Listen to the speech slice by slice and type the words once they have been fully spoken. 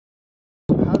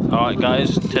Alright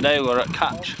guys, today we're at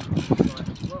Catch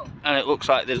and it looks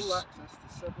like there's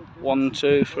 1,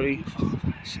 2, 3, 4,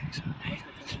 5, 6,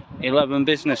 8, 11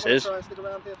 businesses. So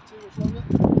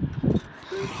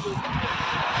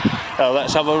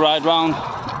let's have a ride round.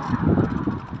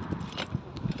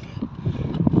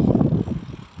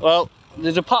 Well,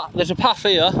 there's a path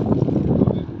here.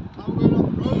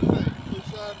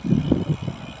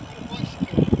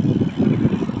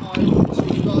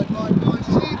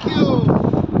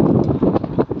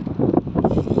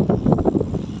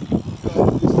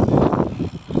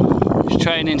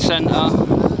 Training centre.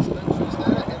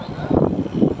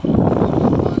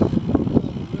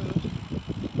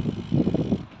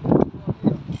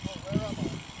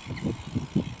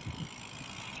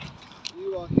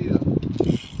 You are here.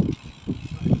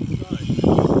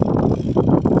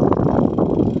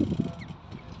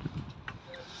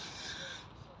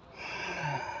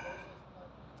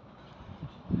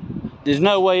 There's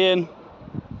no way in.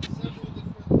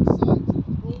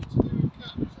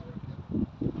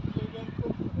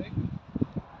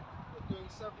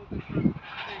 Several different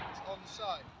things on the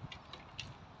site.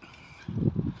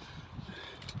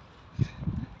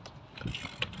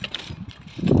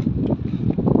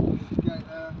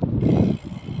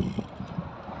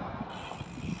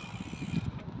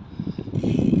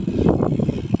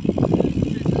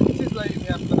 It is late in the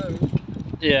afternoon.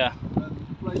 Yeah. And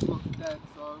the place looks dead,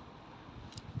 so.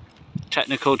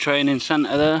 Technical training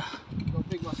centre there. Got a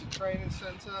big massive training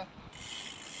centre.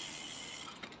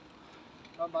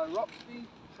 Run by Roxby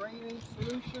Training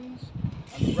Solutions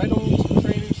and Reynolds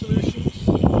Training Solutions.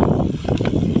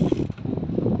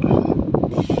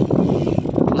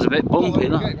 It's a bit bumpy,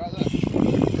 that. Right there.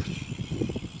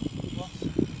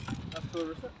 That's for a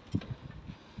reception.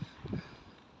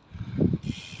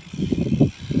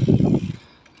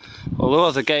 Well, there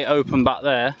was a gate open back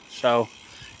there, so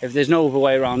if there's no other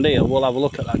way around here, we'll have a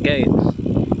look at that gate.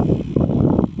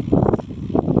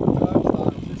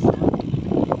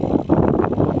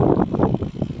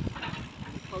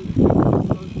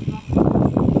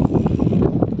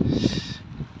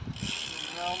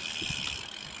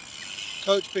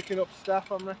 Coach picking up staff,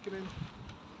 I'm reckoning.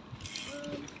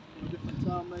 From a different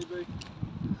town, maybe.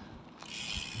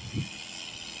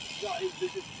 That is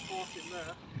visitor parking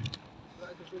there.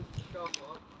 That is a visitor car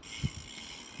park.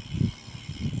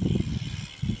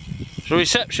 The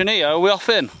reception here, are we off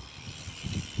in?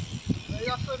 Yeah,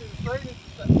 that's only the training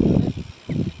reception, isn't it?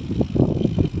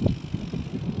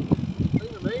 I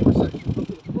think the main reception's up at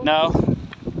the front. No.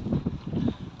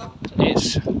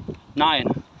 It's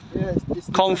 9. Yeah, it's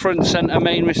Conference centre,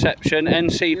 main reception,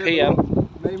 NCPM. Yeah,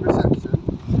 main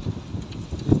reception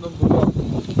is number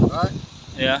 1, right?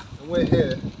 Yeah. And we're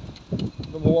here.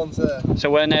 Number 1's there. So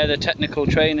we're near the technical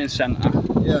training centre.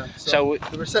 Yeah. So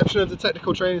the reception of the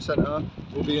technical training centre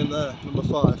will be in there, number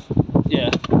 5.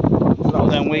 Yeah. So But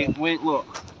then we look.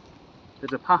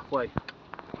 There's a pathway.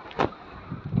 There's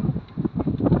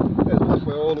a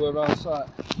pathway all the way around the site.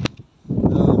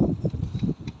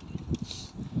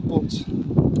 But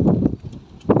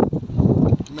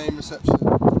main reception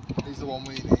is the one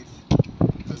we need,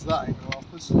 because that ain't going to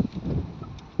help us.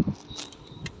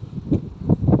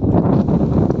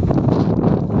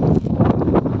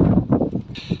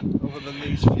 Other than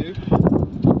these few.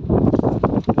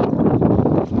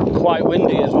 Quite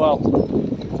windy as well.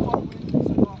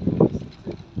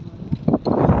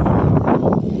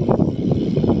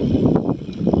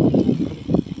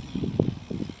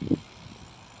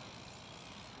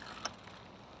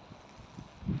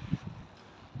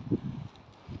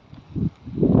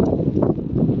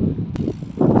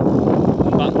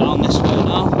 Back down this way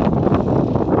now.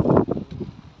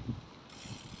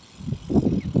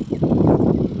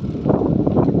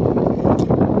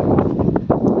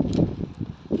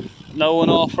 No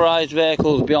unauthorised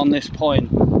vehicles beyond this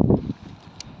point. Would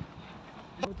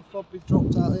the fob be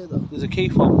dropped out here though? There's a key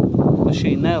fob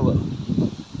machine there, look.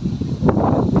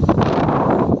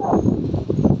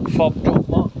 Fob drop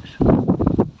box.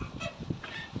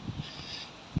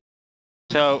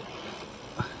 So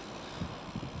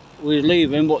we're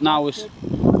leaving, but now we've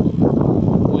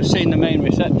seen the main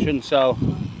reception, so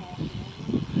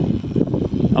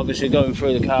obviously going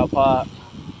through the car park.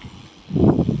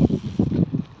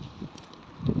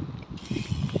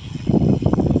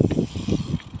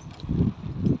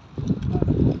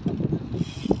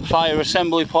 Fire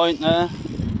assembly point there.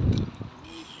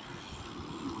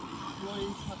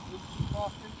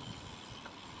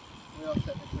 We are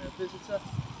technically a visitor.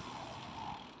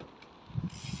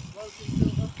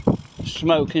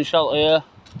 Smoking shelter here.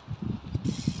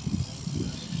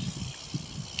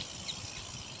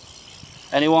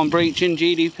 Anyone breaching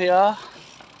GDPR?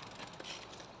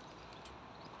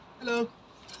 Hello.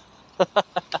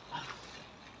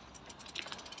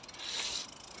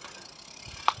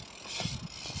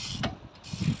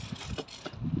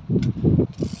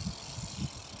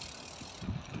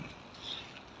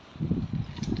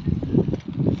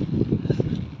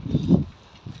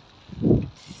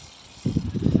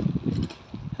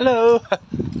 Hello.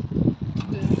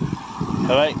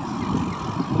 All right.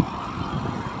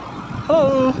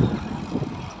 Hello. There's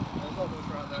not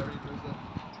much around there either, is there?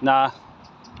 Nah.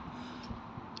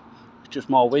 Just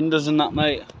more windows than that,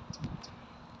 mate.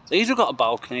 These have got a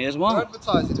balcony as They're well.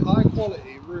 advertising high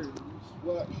quality rooms,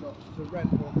 workshops to rent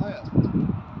or hire.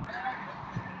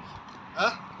 Huh?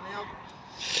 Can you help?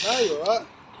 No, you're alright.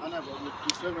 I know, but you're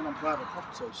filming on private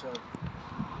property, so.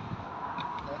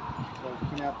 Well,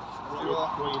 can you have, what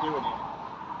are you doing here?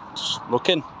 Just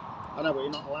looking. I know, but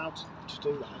you're not allowed to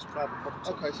do that. It's private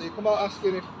property. Okay, so you come out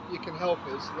asking if you can help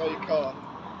us. No, you can't.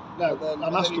 No, And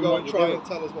I'm then asking you go what and you're try doing. and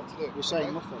tell us what to do. You're saying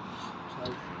okay? nothing.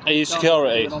 So, Are you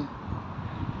security?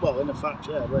 Well, in fact,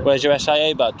 yeah. Where's your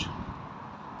SIA badge?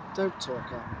 Don't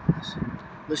talk out.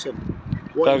 Listen.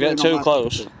 What Don't are you get doing too on my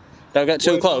close. property? Don't get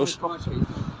too close.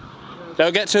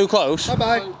 Don't get too close. Bye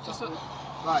bye.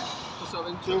 Right.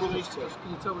 Deal with these two.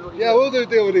 Can you tell me what Yeah, we'll do a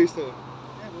deal with these two. Yeah,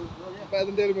 well, yeah. Better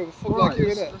than dealing with a fuck like you,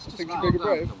 innit? I think you're big and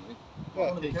brave.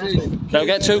 What? Don't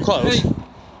get too close.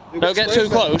 Don't get too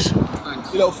close.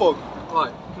 Thanks. You little fuck.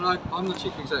 Right, I'm the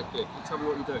chief executive. Can you tell me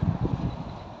what you're doing?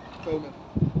 Filming.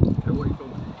 Okay, what are you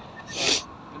filming?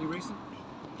 Any reason?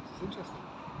 It's interesting.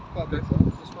 Quite Okay, big, so.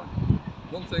 that's fine.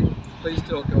 One thing, please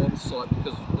do not go on the site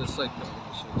because there's safeguarding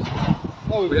issues.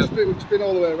 Oh, we've just been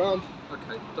all the way around.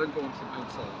 Okay, don't go onto the main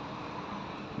site.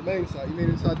 The main site, you mean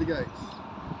inside the gates?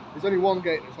 There's only one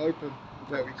gate that's open.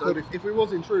 Where we could, if we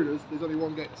was intruders, there's only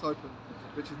one gate that's open,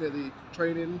 which is near the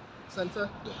training centre.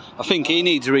 I think he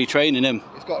needs retraining him.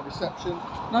 It's got a reception.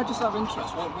 No, just out of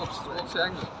interest. What's the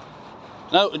angle?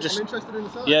 No, just I'm interested in the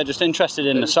site. yeah, just interested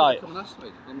in the site. Come and ask me.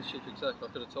 I'm the chief exec. I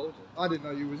could have told you. I didn't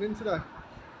know you was in today.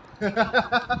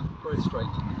 Very strange.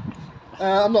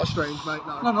 I'm not strange, mate.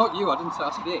 No. No, not you. I didn't say.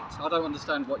 I said it. I don't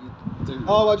understand what you do.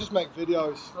 Oh, I just make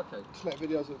videos. Okay. Just make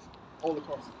videos of all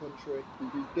across the country,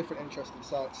 different interesting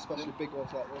sites, especially big ones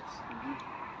like this.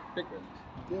 Big ones.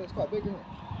 Yeah, it's quite big, isn't it?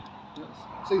 Yes.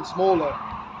 I've seen smaller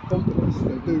companies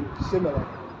that do similar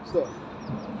stuff.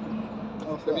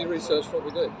 Have you researched what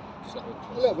we do? Just out of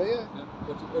interest. A little bit, yeah. Yeah.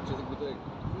 What do you think we do?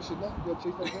 You should know. You're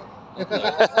chief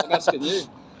exec. I'm asking you.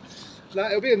 No,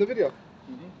 it'll be in the video.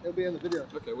 It'll be in the video.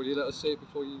 Okay, will you let us see it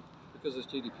before you, because there's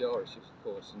GDPR issues, of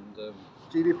course, and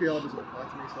GDPR doesn't apply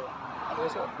to me, so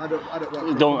where's that? I don't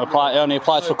work. It don't apply. It only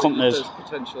applies for companies. There's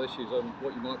potential issues on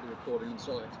what you might be recording on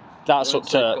site. That's up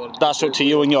to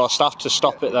you and your staff to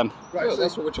stop it then. Right, Well, so,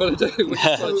 that's what we're trying to do. We're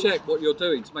just trying to check what you're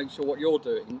doing to make sure what you're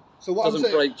doing so what I'm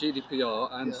doesn't saying, break GDPR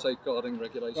and safeguarding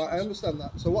regulations. right, I understand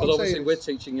that. So what Because I'm obviously saying we're is,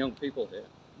 teaching young people here.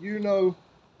 you know,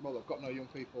 well, I've got no young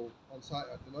people on site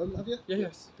at the moment, have you? Yeah,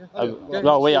 yes. Yeah.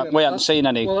 Well, we haven't seen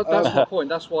any. Well, that's my point.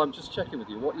 That's why I'm just checking with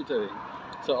you what you're doing,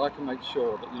 so I can make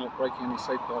sure that you're not breaking any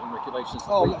safeguarding regulations that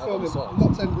Oh, I'm we not have on the filming. site.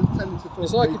 I'm not tending to film.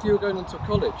 It's like if you were going into a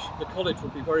college, the college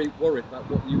would be very worried about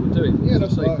what you were doing. Yeah, because of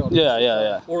that's right. safeguarding Yeah, issues. yeah,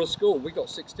 yeah. Or a school, we got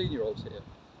 16-year-olds here,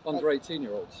 under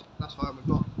 18-year-olds. That's fine. We've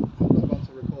not gone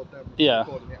to record them. Yeah.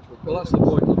 Recording the actual Well, that's the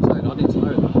point I'm saying. I need to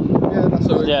know that. Yeah, that's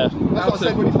So, fine. Yeah. That's what I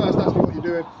said when you first asked me what you're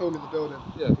doing, filming the building.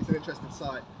 Yeah. It's an interesting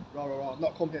site. Rah, rah, rah. I've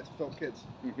not come here to film kids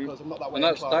because I'm not that way And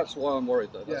inclined. that's why I'm worried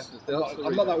though. Yeah, That's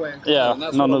I'm not that way inclined. Yeah, And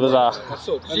that's none what of I'm us worried are. about. That's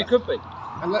all. 'Cause you could be.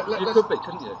 And You could be,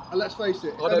 couldn't you? And let's face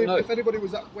it, I don't know. if anybody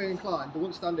was that way inclined, they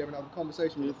wouldn't stand here and have a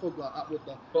conversation with a thug like that, would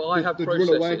they? But I have They'd run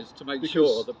away processes to make because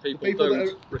sure that people the don't that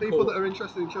are, record. people that are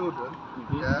interested in children,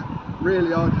 yeah,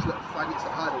 really are just little faggots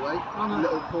that hide away in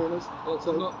little corners. Well,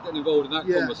 I'm not getting involved in that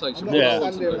Yeah, conversation. I'm not Yeah. going to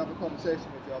stand here and have a conversation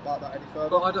with you about that any further.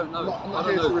 But I don't know. I'm not I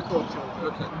don't here to know. record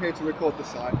children. Okay. I'm here to record the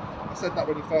site. I said that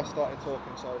when you first started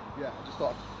talking, so yeah, I just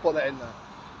thought I'd put that in there.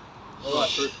 All right,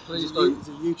 but please don't. It's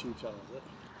a YouTube channel, is it?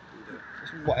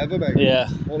 Just whatever, mate. Yeah,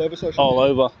 All over social all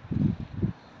media. over.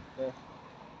 Yeah.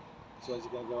 So is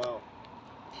it going to go out?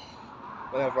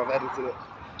 Whenever I've edited it.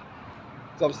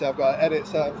 So obviously I've got to edit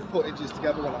certain footages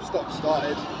together when I've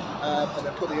started, and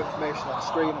then put the information on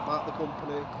screen about the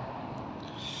company.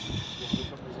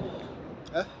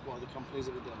 What other companies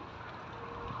have you done?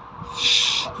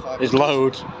 About 500. There's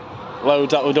loads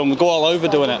that we've done. We go all over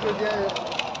doing it. 500,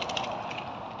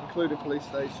 yeah. Including police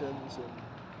stations and stuff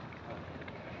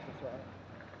like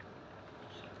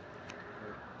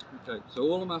that. Okay, so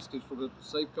all I'm asking is from a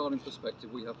safeguarding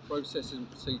perspective, we have processes and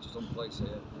procedures on place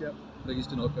here. Yep. Please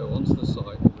do not go onto the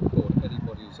site and record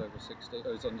anybody who's over 60,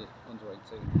 who's under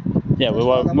 18. Yeah, we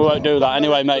won't do that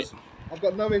anyway, mate. I've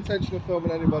got no intention of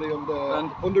filming anybody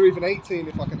And- under even 18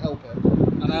 if I can help it.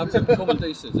 And out of common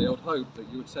decency, I would hope that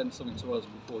you would send something to us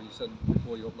before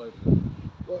you upload it.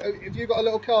 Well, if you've got a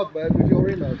little card, mate, with your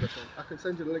email address on, I can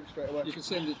send you the link straight away. You can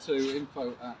send it to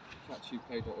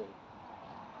info@catchuk.org.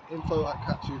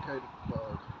 info@catchuk.org.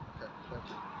 Okay, thank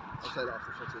you. I'll say that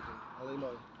after footage and I'll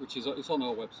email you. Which is it's on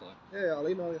our website. Yeah, I'll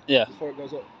email you Yeah. before it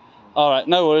goes up. Alright,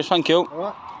 no worries, thank you.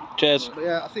 Alright? Cheers. But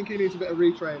yeah, I think he needs a bit of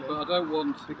retraining. But I don't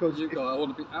want Because you if- guys. I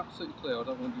want to be absolutely clear. I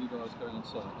don't want you guys going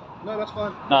inside. No, that's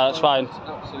fine. No, that's fine. It's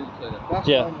absolutely clear. That's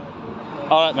Yeah. fine, mate. That's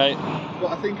fine. Alright, mate.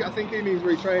 But I think he needs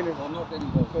retraining. I'm not getting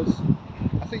involved. Because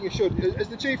I think you should. As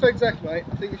the chief exec, mate,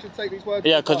 I think you should take these words.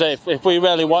 Yeah, because if we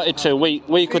really wanted to, we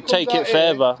could take it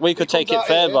further. We could take it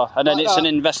further, and then it's an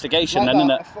investigation, then,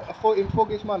 isn't it? A foot in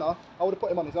thuggish manner, I would have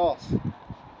put him on his arse.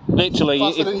 Literally,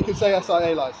 Faster than if, you can say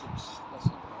SIA license.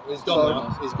 He's gone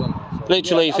now. He's gone now. So.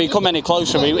 literally, if he come any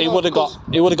closer, he would have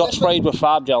got sprayed with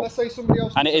farb gel, Let's say somebody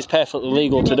else. and it is perfectly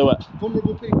legal to do it.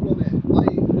 Vulnerable people on it,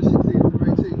 i.e. under 16,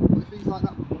 under 18. But if things like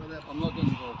that with one of them, I'm not getting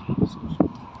involved in the discussion.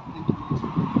 I think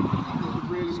you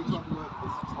really need to have a word. If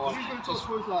you're going to talk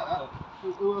to us like that,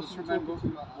 who else Just should remember talk to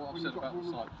you like that? what I've When said you've got about the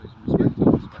vulnerable- site, please. Respect it.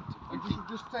 Respect it. And Thank you.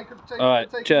 just take All right,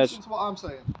 take cheers. listen to what I'm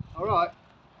saying. All right,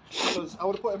 because I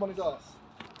would have put him on his arse.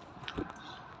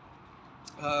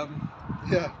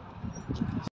 Yeah.